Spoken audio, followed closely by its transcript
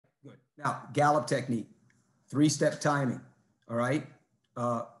Now, Gallop technique, 3-step timing, all right?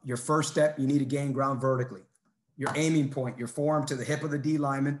 Your first step, you need to gain ground vertically. Your aiming point, your forearm to the hip of the D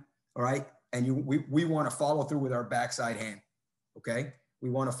lineman, all right? And we want to follow through with our backside hand, okay? We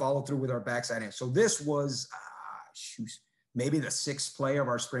want to follow through with our backside hand. So this was, maybe the 6th play of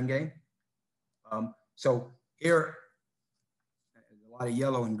our spring game. So here, a lot of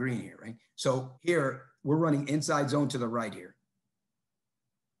yellow and green here, right? So here, we're running inside zone to the right here.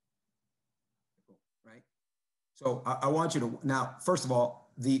 Right? So I want you to, now, first of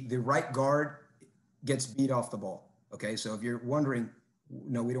all, the right guard gets beat off the ball, okay? So if you're wondering,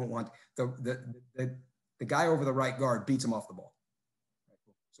 no, we don't want, the guy over the right guard beats him off the ball.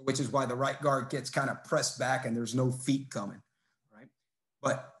 So which is why the right guard gets kind of pressed back and there's no feet coming, right?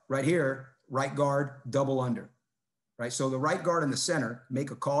 But right here, right guard, double under, right? So the right guard in the center, make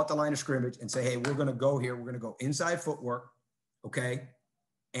a call at the line of scrimmage and say, hey, we're going to go here. We're going to go inside footwork, okay?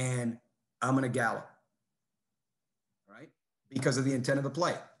 And I'm going to gallop, right? Because of the intent of the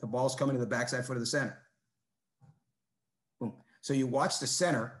play. The ball's coming to the backside foot of the center. Boom. So you watch the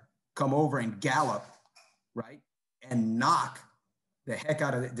center come over and gallop, right? And knock the heck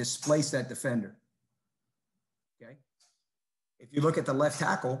out of it, displace that defender, okay? If you look at the left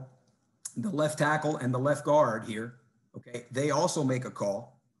tackle and the left guard here, okay, they also make a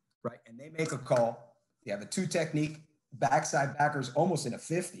call, right? And they make a call. They have a 2 technique, backside backers almost in a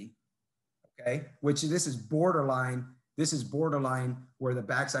 50, okay? Which this is borderline where the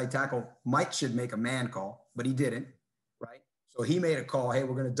backside tackle should make a man call, but he didn't, right? So he made a call, hey,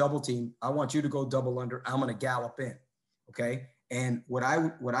 we're gonna double team. I want you to go double under. I'm gonna gallop in, okay? And what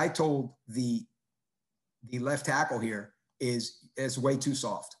I told the left tackle here is it's way too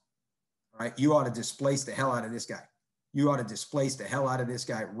soft. All right. You ought to displace the hell out of this guy. You ought to displace the hell out of this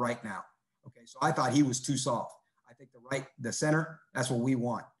guy right now. Okay. So I thought he was too soft. I think the center, that's what we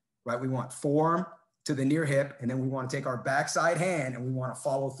want, right? We want forearm to the near hip, and then we want to take our backside hand and we want to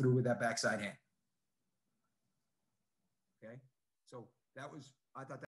follow through with that backside hand. Okay. So I thought that